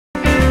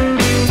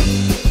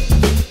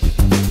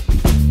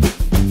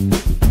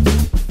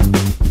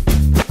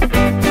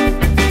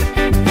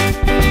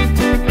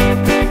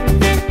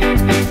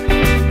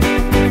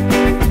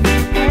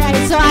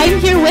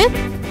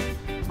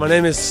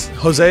name is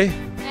Jose.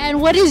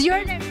 And what is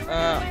your name?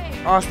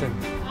 Austin.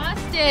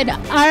 Austin.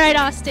 All right,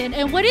 Austin.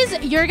 And what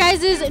is your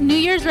guys' New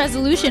Year's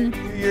resolution?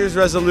 New Year's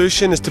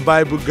resolution is to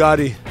buy a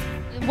Bugatti.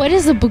 What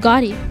is a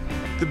Bugatti?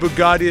 The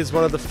Bugatti is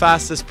one of the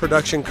fastest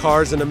production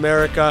cars in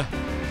America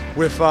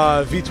with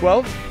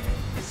V12.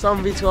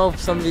 Some V12,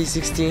 some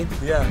V16.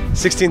 Yeah,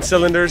 16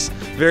 cylinders,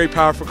 very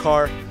powerful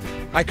car.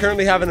 I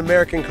currently have an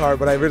American car,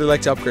 but I really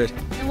like to upgrade.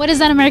 And what is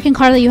that American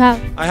car that you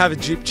have? I have a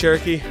Jeep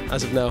Cherokee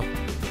as of now.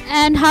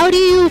 And how do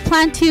you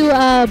plan to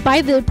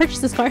purchase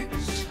this car?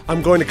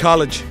 I'm going to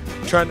college,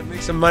 trying to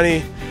make some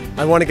money.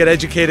 I want to get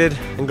educated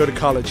and go to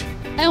college.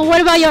 And what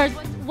about yours?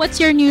 What's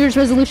your New Year's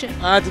resolution?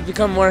 To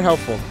become more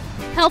helpful.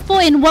 Helpful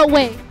in what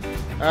way?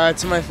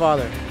 To my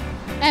father.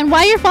 And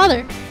why your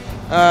father?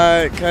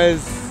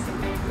 Cause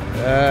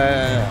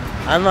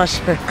I'm not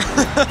sure.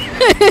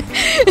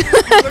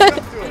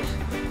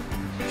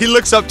 He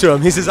looks up to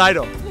him. He's his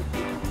idol.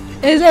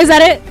 Is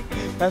that it?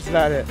 That's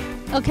about it.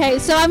 Okay,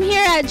 so I'm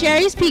here at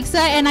Jerry's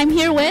Pizza, and I'm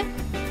here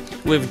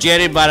with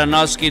Jerry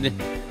Baranowski,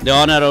 the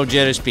owner of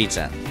Jerry's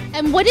Pizza.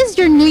 And what is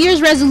your New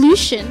Year's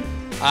resolution?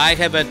 I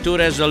have a two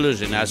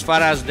resolution. As far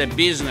as the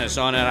business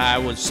owner, I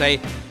would say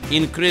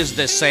increase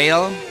the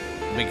sale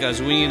because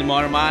we need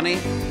more money.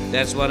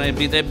 That's what would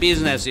be the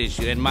business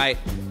issue. And my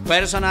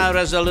personal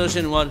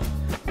resolution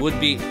would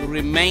be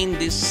remain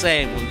the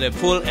same with the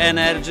full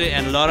energy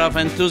and a lot of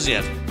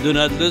enthusiasm. Do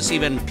not lose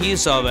even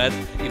piece of it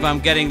if I'm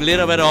getting a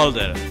little bit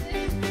older.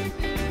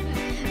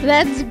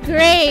 That's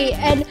great.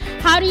 And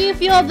how do you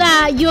feel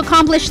that you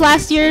accomplished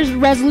last year's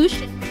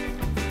resolution?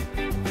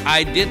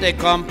 I did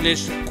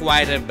accomplish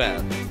quite a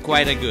bit,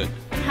 quite a good.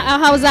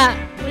 How was that?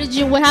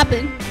 What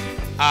happened?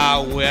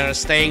 We're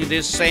staying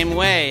this same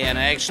way, and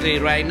actually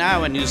right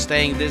now when you're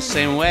staying this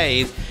same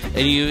way,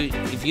 and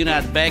if you're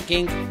not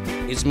backing,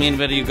 it means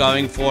that you're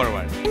going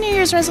forward. My New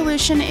Year's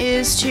resolution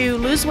is to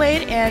lose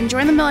weight and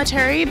join the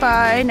military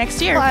by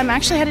next year. I'm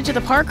actually headed to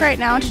the park right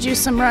now to do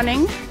some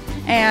running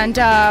and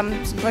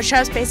some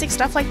push-ups, basic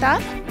stuff like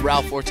that.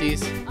 Ralph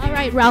Ortiz. All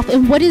right, Ralph,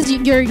 and what is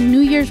your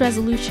New Year's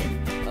resolution?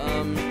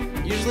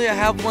 Usually I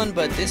have one,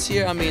 but this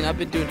year, I mean, I've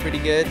been doing pretty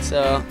good,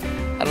 so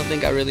I don't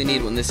think I really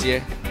need one this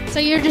year. So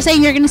you're just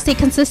saying you're going to stay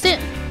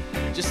consistent?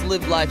 Just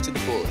live life to the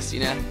fullest, you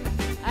know?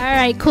 All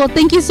right, cool.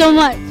 Thank you so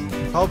much.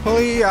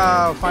 Hopefully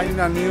finding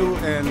a new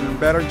and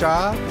better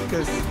job,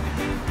 because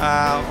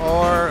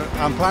or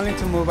I'm planning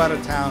to move out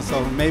of town,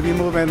 so maybe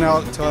moving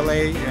out to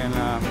LA and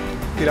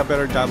get a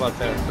better job out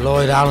there.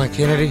 Lloyd Allen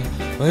Kennedy.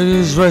 My New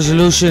Year's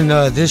resolution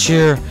this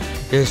year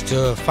is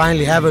to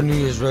finally have a New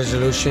Year's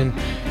resolution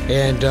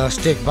and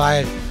stick by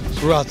it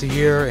throughout the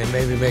year and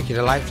maybe make it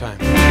a lifetime.